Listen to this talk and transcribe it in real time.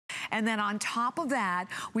And then on top of that,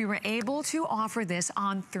 we were able to offer this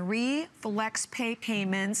on 3 flex pay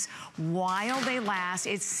payments while they last.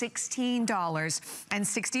 It's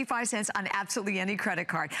 $16.65 on absolutely any credit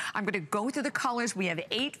card. I'm gonna go through the colors. We have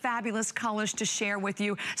 8 fabulous colors to share with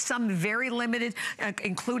you. Some very limited,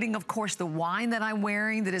 including, of course, the wine that I'm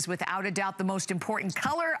wearing that is without a doubt the most important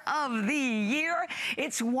color of the year.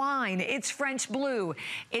 It's wine, it's French blue,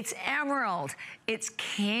 it's emerald, it's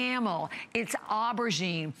camel, it's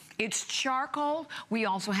aubergine, it's charcoal. We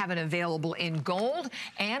also have it available in gold,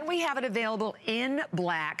 and we have it available in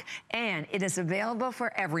black, and it is available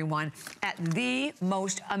for everyone at the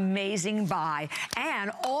most amazing buy.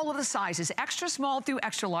 And all of the sizes, extra small through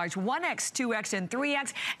extra large, 1X, 2X, and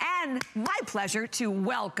 3X. And my pleasure to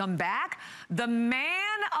welcome back the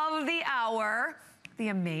man of the hour, the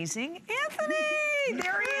amazing Antthony.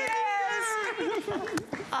 There he is.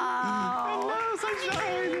 Oh. Hello,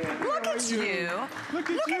 sunshine. Look at you. Look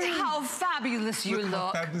at how fabulous you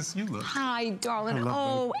look. How fabulous you look. Hi, darling.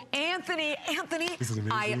 Oh, Antthony, this is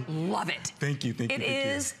amazing. I love it. Thank you, thank you, It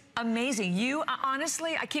is amazing. You,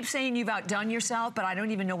 honestly, I keep saying you've outdone yourself, but I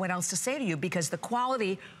don't even know what else to say to you because the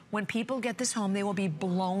quality, when people get this home, they will be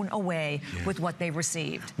blown away with what they've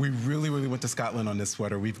received. We really, really went to Scotland on this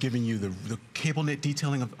sweater. We've given you the cable knit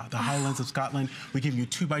detailing of the Highlands of Scotland. We give you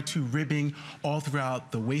 2x2 ribbing all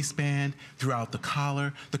throughout the waistband, throughout the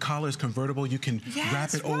collar. The collar is convertible. You can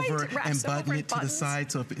wrap it over and button it to the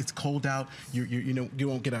side, so if it's cold out, you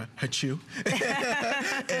won't get a hachoo.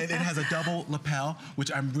 And it has a double lapel,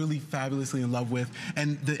 which I'm really fabulously in love with,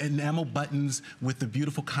 and the enamel buttons with the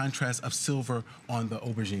beautiful contrast of silver on the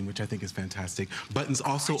aubergine, which I think is fantastic. Buttons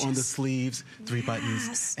also on the sleeves, 3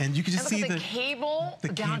 buttons. And you can just see the cable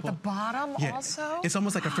down at the bottom also. It's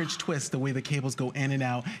almost like a French twist, the way the cables go in and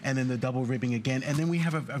out, and then the double ribbing again. And then we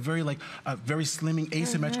have a very slimming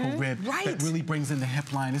asymmetrical rib that really brings in the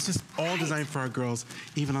hip line. It's just all designed for our girls.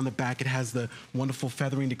 Even on the back, it has the wonderful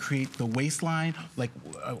feathering to create the waistline, like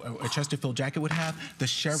a Chesterfield jacket would have. The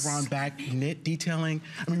chevron back knit detailing.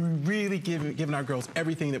 I mean, we're really giving our girls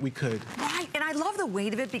everything that we could. Right, and I love the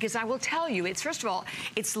weight of it because I will tell you, it's, first of all,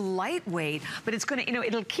 it's lightweight, but it's gonna,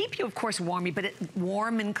 it'll keep you, of course, warm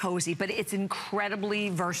and cozy, but it's incredibly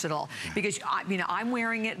versatile because, I'm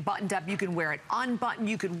wearing it buttoned up. You can wear it unbuttoned.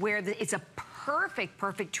 You could wear it's a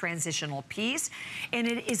perfect transitional piece, and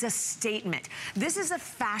it is a statement. This is a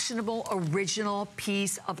fashionable, original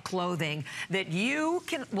piece of clothing that you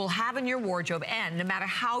will have in your wardrobe, and no matter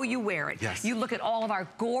how you wear it. You look at all of our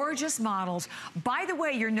gorgeous models. By the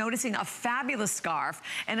way, you're noticing a fabulous scarf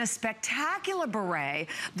and a spectacular beret.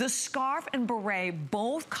 The scarf and beret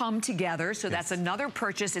both come together, so that's another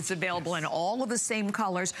purchase. It's available in all of the same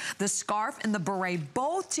colors. The scarf and the beret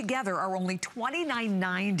both together are only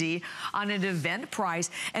 $29.90 on an event price.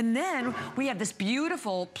 And then we have this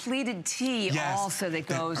beautiful pleated tee also that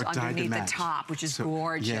goes underneath the top, which is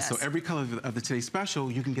gorgeous. Yeah, so every color of the Today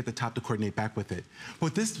Special, you can get the top to coordinate back with it.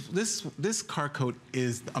 But this car coat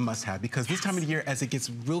is a must-have because this time of the year, as it gets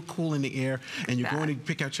real cool in the air and you're going to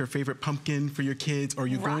pick out your favorite pumpkin for your kids, or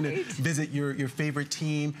you're going to visit your favorite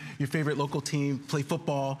team, your favorite local team, play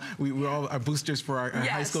football. We're all our boosters for our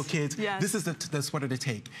high school kids. This is the sweater to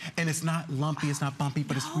take. And it's not lumpy, it's not bumpy,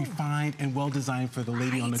 but it's refined and well designed for the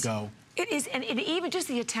lady on the go. It is, and even just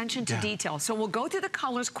the attention to detail. So we'll go through the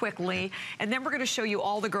colors quickly, and then we're going to show you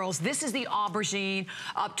all the girls. This is the aubergine,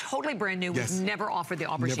 totally brand new. We've never offered the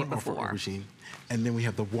aubergine before. Aubergine. And then we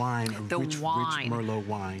have the wine, rich Merlot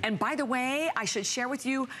wine. And by the way, I should share with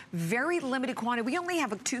you, very limited quantity. We only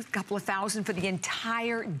have a couple of thousand for the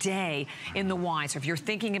entire day in the wine. So if you're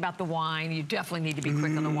thinking about the wine, you definitely need to be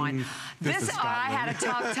quick on the wine. I had a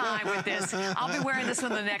tough time with this. I'll be wearing this for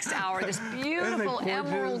the next hour. This beautiful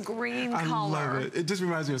emerald green color. I love it. It just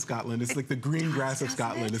reminds me of Scotland. It's like the green grass of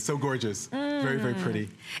Scotland. It's so gorgeous. Very, very pretty.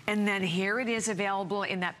 And then here it is available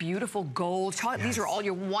in that beautiful gold. These are all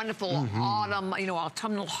your wonderful autumn,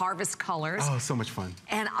 autumnal harvest colors. Oh, so much fun.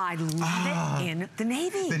 And I love it in the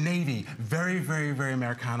navy. The navy. Very, very, very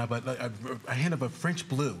Americana, but a hint of a French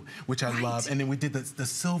blue, which I love. And then we did the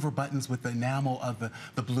silver buttons with the enamel of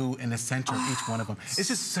the blue in the center of each one of them. It's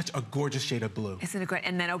just such a gorgeous shade of blue. Isn't it great?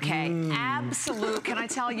 And then, absolute, can I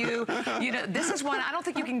tell you, this is one, I don't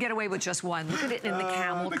think you can get away with just one. Look at it in the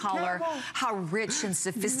camel color. How rich and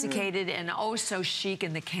sophisticated and oh so chic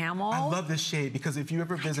in the camel. I love this shade because if you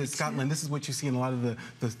ever visit Scotland, this is what you see in a lot of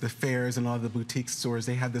the fairs and a lot of the boutique stores.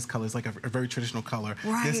 They have this color. It's like a very traditional color.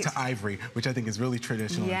 This to ivory, which I think is really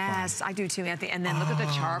traditional. Yes, I do too, Anthony. And then look at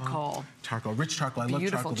the charcoal. Charcoal, rich charcoal. I love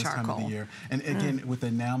charcoal this time of the year. And again, with the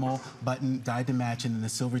enamel button, dyed to match, and the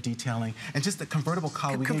silver detailing, and just the convertible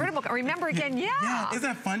collar. Remember again, yeah, isn't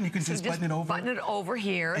that fun? You can can just button it over. Button it over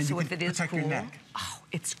here, and so you if can it is protect cool. your neck. Oh,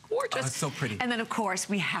 it's gorgeous. Oh, it's so pretty. And then, of course,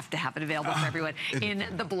 we have to have it available for everyone in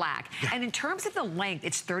the black. Yeah. And in terms of the length,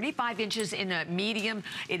 it's 35 inches in a medium.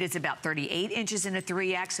 It is about 38 inches in a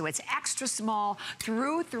 3X, so it's extra small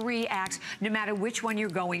through 3X, no matter which one you're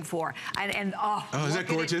going for. And is that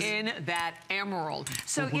gorgeous? In that emerald.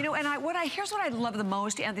 So, you know, and here's what I love the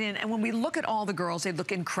most, Anthony, and when we look at all the girls, they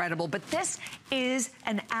look incredible, but this is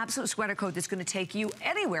an absolute sweater coat that's going to take you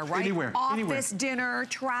anywhere, right? Anywhere. Office, dinner,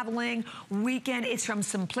 traveling, weekend. It's from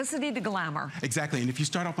simplicity to glamour. Exactly, and if you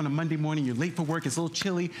start off on a Monday morning, you're late for work, it's a little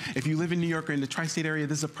chilly. If you live in New York or in the tri-state area,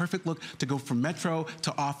 this is a perfect look to go from metro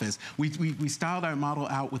to office. We styled our model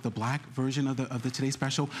out with the black version of the Today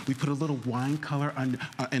Special. We put a little wine color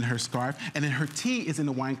in her scarf, and then her tee is in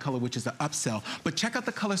the wine color, which is the upsell. But check out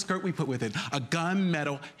the color skirt we put with it. A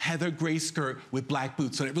gunmetal heather gray skirt with black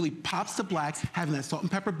boots. So it really pops the black, having that salt and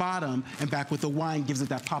pepper bottom, and back with the wine gives it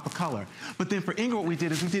that pop of color. But then for Ingrid, what we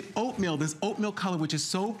did is we did oatmeal, this oatmeal color, which is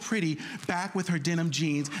so pretty, back with her denim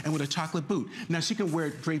jeans and with a chocolate boot. Now she can wear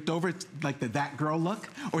it draped over like the That Girl look,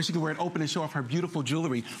 or she can wear it open and show off her beautiful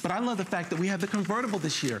jewelry. But I love the fact that we have the convertible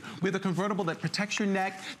this year. We have the convertible that protects your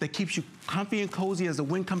neck, that keeps you comfy and cozy as the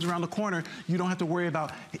wind comes around the corner. You don't have to worry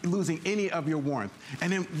about losing any of your warmth.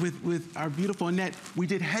 And then with our beautiful Annette, we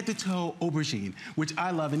did head to toe aubergine, which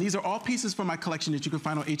I love. And these are all pieces from my collection that you can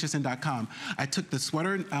find on hsn.com. I took the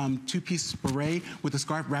sweater, two-piece beret with the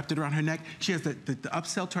scarf, wrapped it around her neck. She has the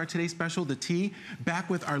upsell to our Today Special, the tee, back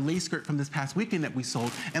with our lace skirt from this past weekend that we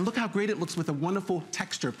sold. And look how great it looks with a wonderful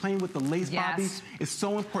texture. Playing with the lace bobby is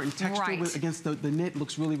so important. Texture against the knit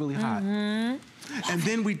looks really, really hot. And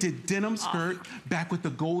then we did denim skirt back with the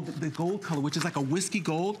gold color, which is like a whiskey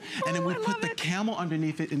gold. And then we put the camel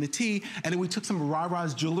underneath it in the tee. And then we took some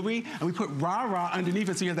Rah-Rah's jewelry and we put Rah-Rah underneath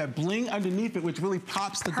it. So you have that bling underneath it, which really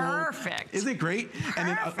pops the gold. Perfect. Isn't it great? Perfect. And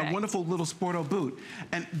then a wonderful little sporto boot.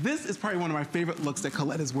 And this is probably one of my favorite looks that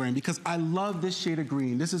Colette is wearing because I love this shade of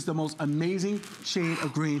green. This is the most amazing shade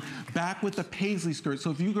of green, back with the paisley skirt.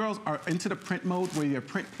 So if you girls are into the print mode where you have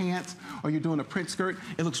print pants or you're doing a print skirt,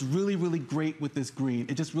 it looks really, really great with this green.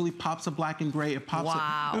 It just really pops a black and gray. It pops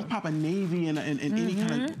it pop a navy and any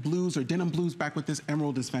kind of blues or denim blues back with this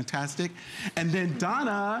emerald is fantastic. And then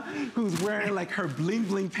Donna, who's wearing like her bling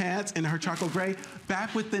bling pants and her charcoal gray,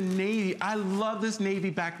 back with the navy. I love this navy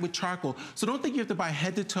back with charcoal. So don't think you have to buy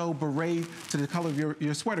head to toe beret to the color of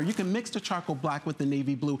your sweater. You can mix the charcoal black with the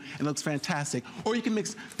navy blue and it looks fantastic. Or you can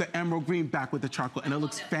mix the emerald green back with the charcoal and it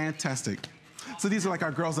looks fantastic. So these are like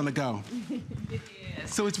our girls on the go.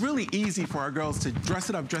 So it's really easy for our girls to dress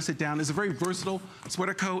it up, dress it down. It's a very versatile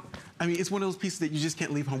sweater coat. I mean, it's one of those pieces that you just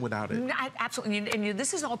can't leave home without it. Absolutely, and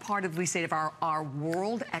this is all part of, we say, of our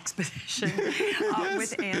world expedition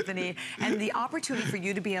with Anthony, and the opportunity for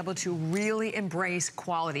you to be able to really embrace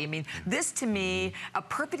quality. I mean, this to me, a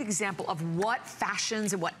perfect example of what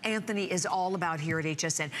fashions and what Anthony is all about here at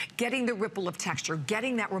HSN. Getting the ripple of texture,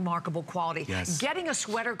 getting that remarkable quality. Yes. Getting a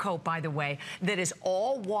sweater coat, by the way, that is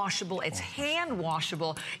all washable, it's hand washable.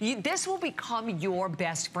 This will become your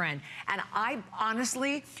best friend. And I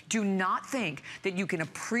honestly do not think that you can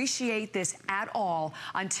appreciate this at all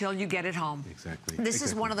until you get it home. Exactly. This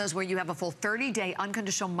is one of those where you have a full 30-day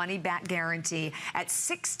unconditional money-back guarantee at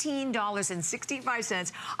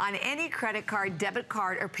 $16.65 on any credit card, debit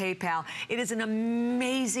card, or PayPal. It is an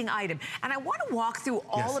amazing item. And I want to walk through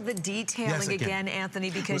all of the detailing again, Anthony,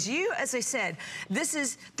 because you, as I said, this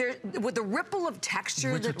is, with the ripple of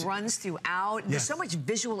texture that runs throughout, there's so much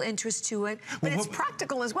visual interest to it, but it's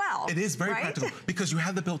practical as well. It is very practical because you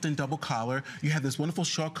have the built-in double collar. You have this wonderful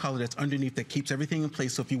shawl collar that's underneath that keeps everything in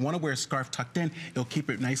place. So if you want to wear a scarf tucked in, it'll keep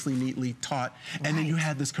it nicely, neatly taut. And then you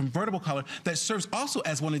have this convertible collar that serves also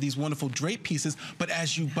as one of these wonderful drape pieces, but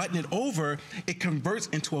as you button it over, it converts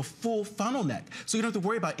into a full funnel neck. So you don't have to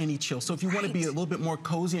worry about any chill. So if you want to be a little bit more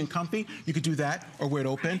cozy and comfy, you could do that or wear it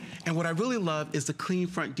open. And what I really love is the clean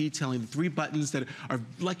front detailing, the 3 buttons that are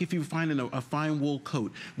like if you find in a fine wool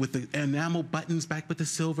coat with the enamel buttons back with the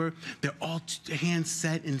silver. They're all hand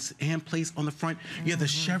set and hand placed on the front. You have the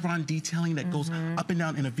chevron detailing that goes up and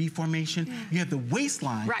down in a V formation. You have the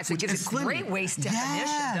waistline. Right, so it gives a great waist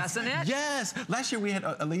definition, doesn't it? Yes. Last year we had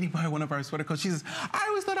a lady buy one of our sweater coats. She says, I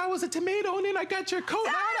always thought I was a tomato and then I got your coat.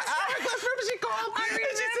 Hourglass, remember she called? I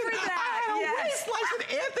remember that. I had a waistline. I said,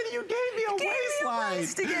 Anthony, you gave me a waistline.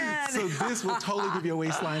 waistline. Again. So this will totally give you a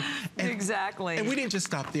waistline. And, exactly. And we didn't just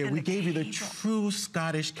stop there. We gave you the true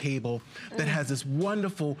Scottish cable that has this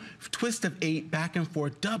wonderful twist of 8 back and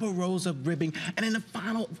forth, double rows of ribbing, and then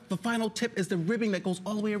the final tip is the ribbing that goes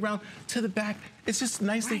all the way around to the back. It's just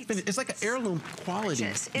nicely finished. It's like an heirloom quality.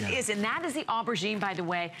 It is, and that is the aubergine, by the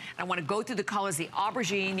way. I want to go through the colors. The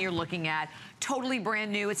aubergine you're looking at, totally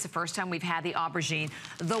brand new. It's the first time we've had the aubergine.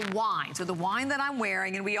 The wine, so the wine that I'm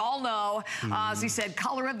wearing, and we all know, as we said,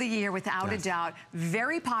 color of the year without a doubt.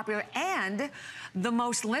 Very popular and the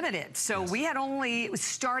most limited. So we had only,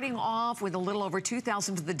 starting off with a little over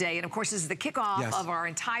 2,000 for the day. And of course, this is the kickoff of our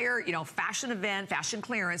entire, you know, fashion event, fashion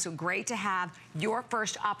clearance. So great to have your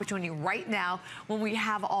first opportunity right now when we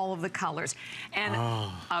have all of the colors. And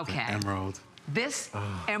okay, emerald. This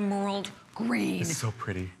emerald green. It's so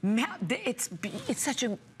pretty. It's such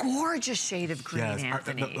a gorgeous shade of green,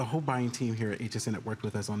 Anthony. The whole buying team here at HSN that worked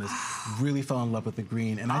with us on this really fell in love with the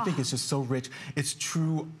green, and I think it's just so rich. It's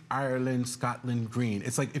true Ireland, Scotland green.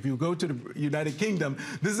 It's like if you go to the United Kingdom,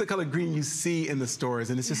 this is the color green you see in the stores,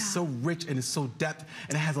 and it's just so rich and it's so depth,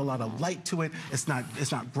 and it has a lot of light to it. It's not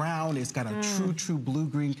brown. It's got a true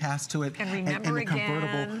blue-green cast to it, and remember the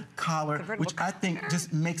convertible collar, which I think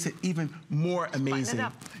just makes it even more amazing.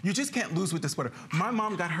 You just can't lose with the sweater. My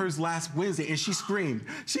mom got hers last Wednesday, and she screamed.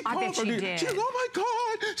 She called for me. She goes, "Oh my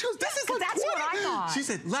God!" She goes, "This is like that's what I thought." She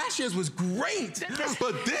said, "Last year's was great,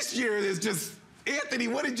 but this year is just." Anthony,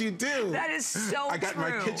 what did you do? That is so I got in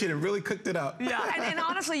my kitchen and really cooked it up. Yeah, and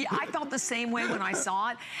honestly, I felt the same way when I saw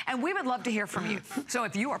it, and we would love to hear from you. So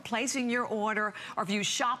if you are placing your order, or if you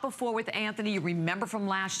shopped before with Anthony, you remember from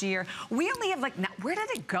last year, we only have like, where did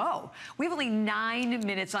it go? We have only 9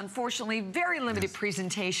 minutes, unfortunately, very limited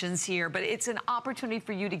presentations here, but it's an opportunity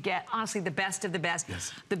for you to get, honestly, the best of the best.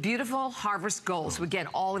 The beautiful Harvest Gold. So again,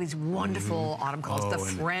 all of these wonderful autumn colors, the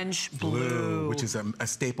French blue. Which is a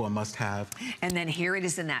staple, a must-have. And then here it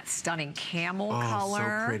is in that stunning camel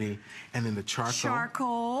color. So pretty. And then the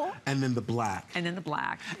charcoal. And then the black. And then the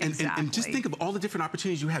black, and just think of all the different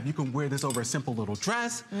opportunities you have. You can wear this over a simple little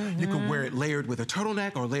dress. You can wear it layered with a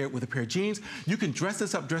turtleneck or layer it with a pair of jeans. You can dress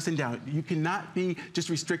this up, dressing down. You cannot be just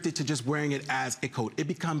restricted to just wearing it as a coat. It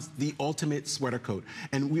becomes the ultimate sweater coat.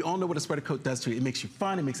 And we all know what a sweater coat does to you. It makes you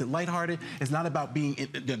fun. It makes it lighthearted. It's not about being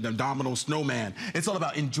the abdominal snowman. It's all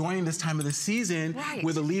about enjoying this time of the season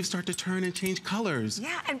where the leaves start to turn and change colors.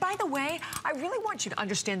 Yeah, and by the way, I really want you to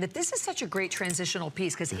understand that this is such a great transitional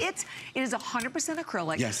piece because it is 100%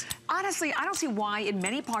 acrylic. Yes. Honestly, I don't see why in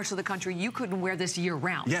many parts of the country you couldn't wear this year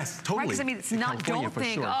round. Yes, totally. Right? Because I mean, it's not, don't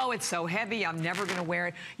think, oh, it's so heavy, I'm never gonna wear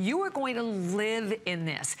it. You are going to live in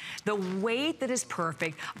this. The weight that is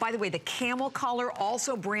perfect. By the way, the camel color,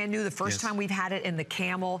 also brand new, the first time we've had it in the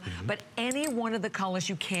camel, but any one of the colors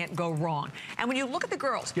you can't go wrong. And when you look at the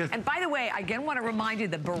girls, and by the way, I again want to remind you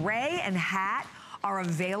the beret and hat are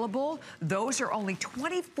available. Those are only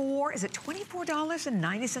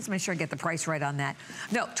 $24.90? Make sure I get the price right on that.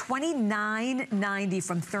 No, $29.90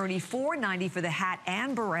 from $34.90 for the hat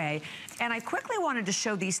and beret. And I quickly wanted to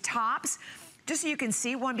show these tops just so you can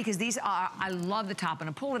see one, because these are, I love the top, and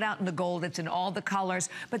I'll pull it out in the gold. It's in all the colors,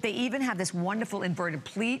 but they even have this wonderful inverted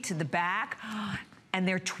pleat to the back. And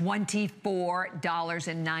they're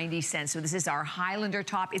 $24.90. So this is our Highlander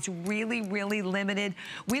top. It's really, really limited.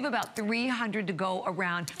 We have about 300 to go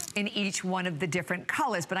around in each one of the different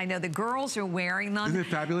colors, but I know the girls are wearing them. Isn't it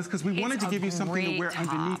fabulous? Because we wanted to give you something to wear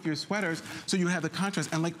underneath your sweaters so you have the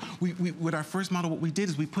contrast. And like we with our first model, what we did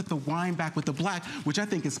is we put the wine back with the black, which I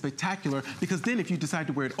think is spectacular, because then if you decide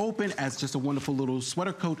to wear it open as just a wonderful little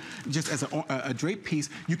sweater coat, just as a drape piece,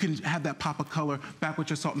 you can have that pop of color back with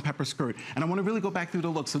your salt and pepper skirt. And I want to really go back through the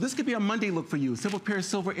look. So this could be a Monday look for you. Simple pair of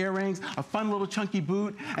silver earrings, a fun little chunky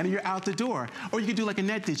boot, and you're out the door. Or you could do like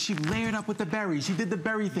Annette did. She layered up with the berries. She did the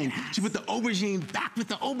berry thing. She put the aubergine back with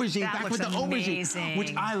the aubergine, back with the aubergine,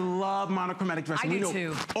 which I love monochromatic dressing. I do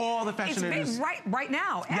too. All the fashion designers. It's big right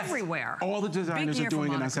now, everywhere. All the designers are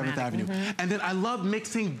doing it on 7th Avenue. And then I love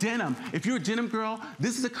mixing denim. If you're a denim girl,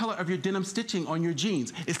 this is the color of your denim stitching on your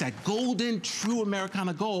jeans. It's that golden, true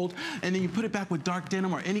Americana gold, and then you put it back with dark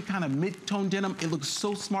denim or any kind of mid-tone denim. It looks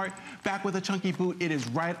so smart. Back with a chunky boot. It is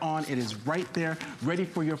right on. It is right there, ready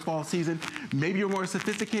for your fall season. Maybe you're more a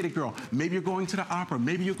sophisticated girl. Maybe you're going to the opera.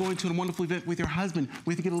 Maybe you're going to a wonderful event with your husband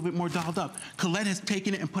where you get a little bit more dolled up. Colette has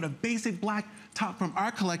taken it and put a basic black top from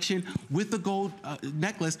our collection with the gold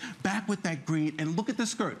necklace back with that green. And look at the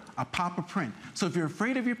skirt, a pop of print. So if you're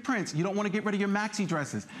afraid of your prints, you don't want to get rid of your maxi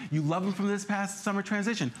dresses. You love them from this past summer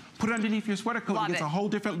transition. Put it underneath your sweater coat. It gets a whole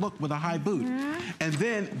different look with a high boot. And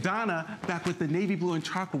then Donna back with the navy navy blue and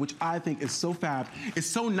charcoal, which I think is so fab. It's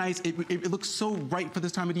so nice. It looks so right for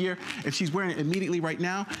this time of the year. If she's wearing it immediately right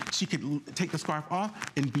now, she could take the scarf off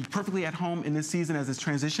and be perfectly at home in this season as it's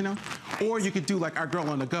transitional. Or you could do like our girl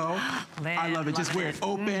on the go. I love it. Just wear it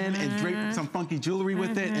open and drape some funky jewelry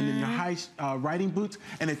with it, and then your high riding boots,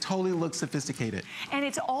 and it totally looks sophisticated. And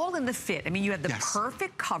it's all in the fit. I mean, you have the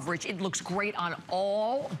perfect coverage. It looks great on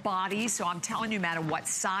all bodies. So I'm telling you, no matter what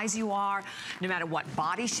size you are, no matter what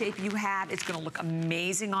body shape you have, it's gonna look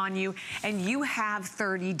amazing on you. And you have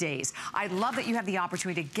 30 days. I love that you have the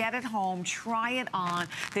opportunity to get it home, try it on,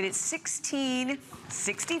 that it's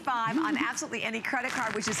 $16.65 on absolutely any credit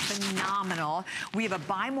card, which is phenomenal. We have a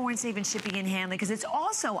buy more and save in shipping and handling, because it's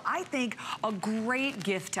also, I think, a great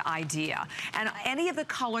gift to idea. And any of the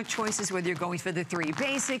color choices, whether you're going for the 3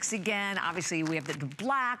 basics again, obviously we have the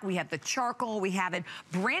black, we have the charcoal, we have it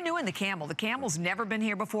brand new in the camel. The camel's never been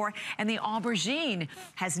here before, and the aubergine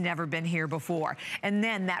has never been here before. And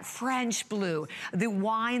then that French blue, the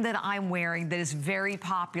wine that I'm wearing that is very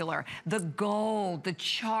popular, the gold, the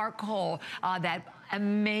charcoal, that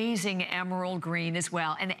amazing emerald green as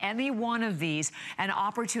well. And any one of these, an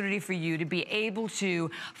opportunity for you to be able to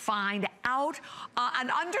find out and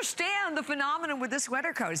understand the phenomenon with the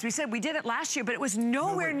sweater coat. As we said, we did it last year, but it was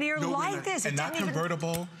nowhere near like this. And not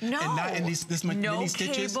convertible, and not in this many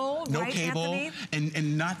stitches. No cable,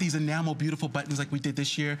 and not these enamel beautiful buttons like we did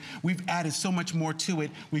this year. We've added so much more to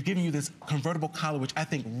it. We've given you this convertible collar, which I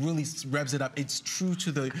think really revs it up. It's true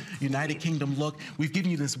to the United Kingdom look. We've given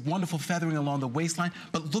you this wonderful feathering along the waistline.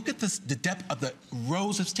 But look at this, the depth of the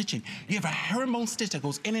rows of stitching. You have a herringbone stitch that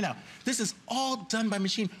goes in and out. This is all done by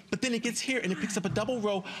machine, but then it gets here and it picks up a double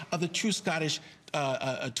row of the true Scottish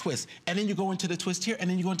twist. And then you go into the twist here, and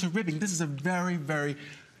then you go into ribbing. This is a very, very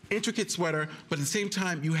intricate sweater, but at the same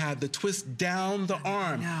time, you have the twist down the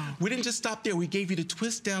arm. We didn't just stop there. We gave you the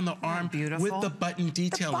twist down the arm with the button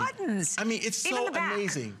detailing. The buttons. I mean, it's so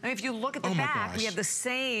amazing. I mean, if you look at the back, we have the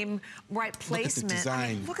same placement. Look at the design.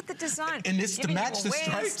 I mean, look at the design. And it's to match the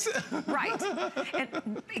stripes. Right.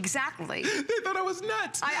 And exactly. They thought I was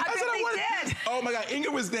nuts. I bet they did. Oh my God,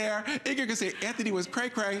 Inga was there. Inga could say Anthony was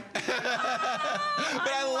cray-cray. But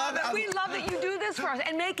I love it. We love that you do this for us.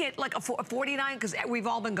 And make it like a 49, because we've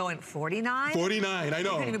all been going 49? 49, I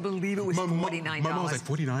know. I can't even believe it was $49. My mom was like,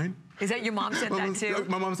 49? Is that your mom said that too?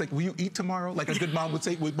 My mom's like, will you eat tomorrow? Like a good mom would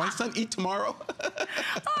say, will my son eat tomorrow?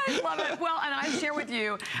 I love it. Well, and I share with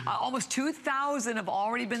you, almost 2,000 have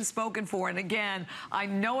already been spoken for. And again, I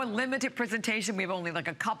know a limited presentation. We have only like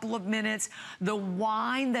a couple of minutes. The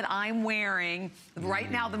wine that I'm wearing,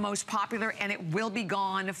 right now the most popular, and it will be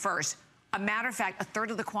gone first. A matter of fact, a third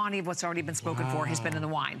of the quantity of what's already been spoken for has been in the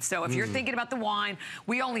wine. So if you're thinking about the wine,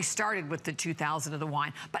 we only started with the 2,000 of the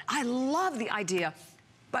wine. But I love the idea.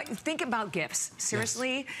 But think about gifts,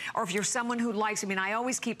 seriously. Or if you're someone who likes, I mean, I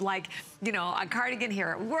always keep like, you know, a cardigan here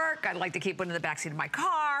at work. I'd like to keep one in the backseat of my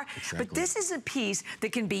car. But this is a piece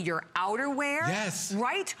that can be your outerwear,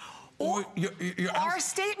 right? Or our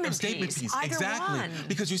statement piece. Exactly. One.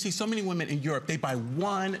 Because you see so many women in Europe, they buy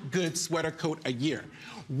one good sweater coat a year.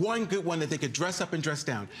 One good one that they could dress up and dress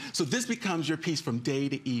down. So this becomes your piece from day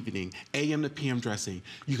to evening, AM to PM dressing.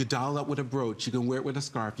 You could doll it up with a brooch. You can wear it with a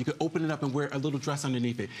scarf. You could open it up and wear a little dress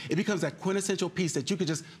underneath it. It becomes that quintessential piece that you could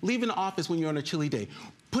just leave in the office when you're on a chilly day.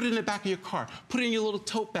 Put it in the back of your car. Put it in your little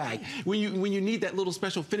tote bag. When you need that little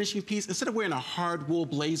special finishing piece, instead of wearing a hard wool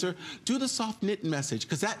blazer, do the soft knit message,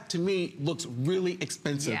 because that, to me, looks really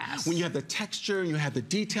expensive. When you have the texture and you have the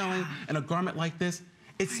detailing and a garment like this,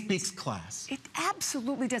 it speaks class. It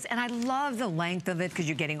absolutely does. And I love the length of it, because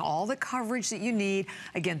you're getting all the coverage that you need.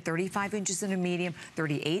 Again, 35 inches in a medium,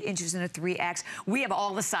 38 inches in a 3X. We have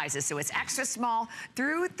all the sizes, so it's extra small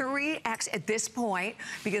through 3X at this point,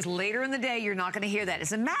 because later in the day, you're not gonna hear that.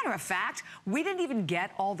 As a matter of fact, we didn't even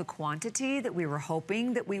get all the quantity that we were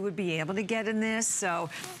hoping that we would be able to get in this.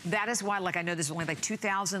 So that is why, like, I know there's only like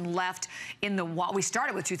 2,000 left in the wine. We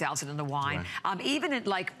started with 2,000 in the wine. Even at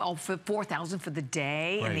like, for 4,000 for the day.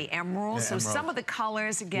 And the emerald. So some of the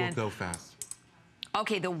colors, again. We'll go fast.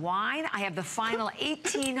 Okay, the wine, I have the final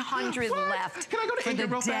 1,800 left. Can I go to Inga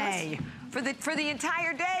real fast? For the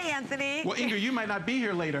entire day, Anthony. Well, Inga, you might not be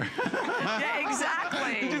here later. Yeah,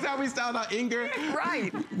 exactly. This is how we styled out Inga.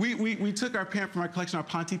 Right. We took our pant from our collection, our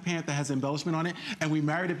Ponte pant that has embellishment on it, and we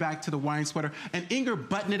married it back to the wine sweater. And Inga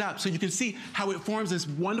buttoned it up so you can see how it forms this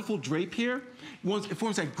wonderful drape here. It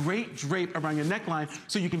forms that great drape around your neckline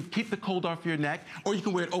so you can keep the cold off your neck, or you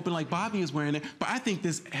can wear it open like Bobby is wearing it. But I think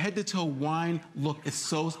this head-to-toe wine look is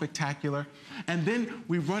so spectacular. And then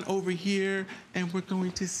we run over here, and we're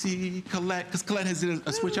going to see Colette, because Colette has did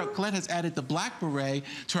a switch out. Colette has added the black beret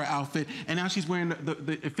to her outfit, and now she's wearing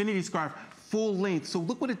the infinity scarf full length. So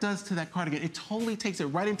look what it does to that cardigan. It totally takes it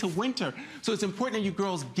right into winter. So it's important that you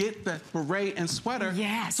girls get the beret and sweater.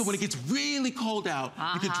 Yes. So when it gets really cold out,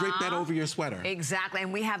 you can drape that over your sweater. Exactly,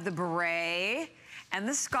 and we have the beret and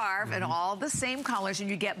the scarf and all the same colors, and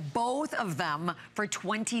you get both of them for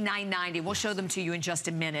 $29.90. We'll show them to you in just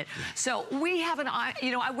a minute. So we have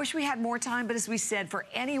I wish we had more time, but as we said, for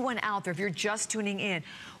anyone out there, if you're just tuning in,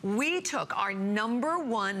 we took our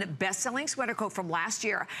 #1 best-selling sweater coat from last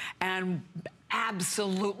year and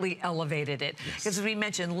absolutely elevated it. Because as we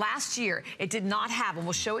mentioned, last year, it did not have, and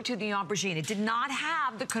we'll show it to you in the aubergine, it did not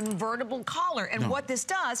have the convertible collar. And what this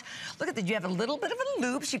does, look at that, you have a little bit of a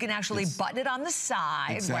loop, so you can actually button it on the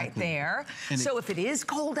side right there. And so if it is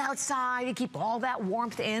cold outside, you keep all that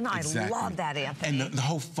warmth in. I love that, Anthony. And the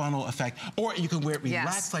whole funnel effect. Or you can wear it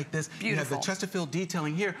relaxed like this. Beautiful. You have the Chesterfield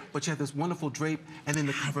detailing here, but you have this wonderful drape, and then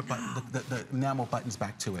the cover button, the enamel buttons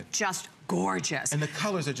back to it. Just gorgeous. And the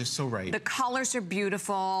colors are just so right. The colors are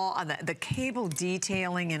beautiful. The cable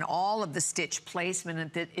detailing and all of the stitch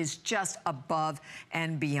placement is just above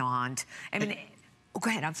and beyond. I mean, go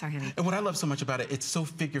ahead, I'm sorry, honey. And what I love so much about it, it's so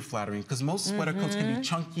figure flattering, because most sweater coats can be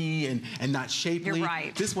chunky and not shapely. You're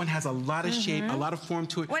right. This one has a lot of shape, a lot of form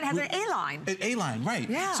to it. Well, it has an A-line. An A-line, right.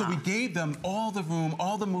 Yeah. So we gave them all the room,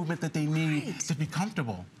 all the movement that they need to be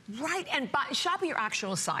comfortable. Right, and shop at your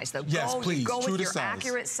actual size, though. Yes, please, go true with to your size.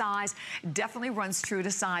 accurate size. Definitely runs true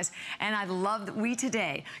to size. And I love that we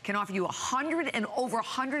today can offer you over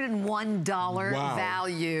 $101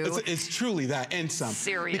 value. It's truly that and some.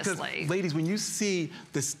 Seriously. Because, ladies, when you see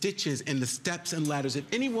the stitches and the steps and ladders, if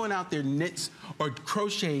anyone out there knits or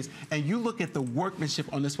crochets and you look at the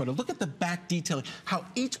workmanship on this sweater, look at the back detailing, how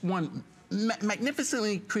each one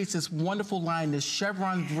magnificently creates this wonderful line, this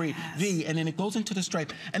chevron V, and then it goes into the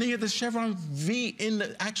stripe. And then you have the chevron V in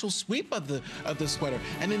the actual sweep of the sweater.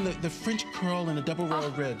 And then the French curl and the double row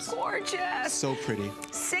of ribs. Gorgeous. So pretty.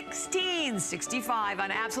 $16.65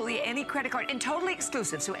 on absolutely any credit card, and totally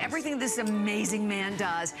exclusive. So everything this amazing man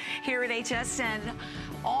does here at HSN,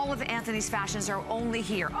 all of Anthony's fashions are only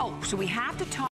here. Oh, so we have to talk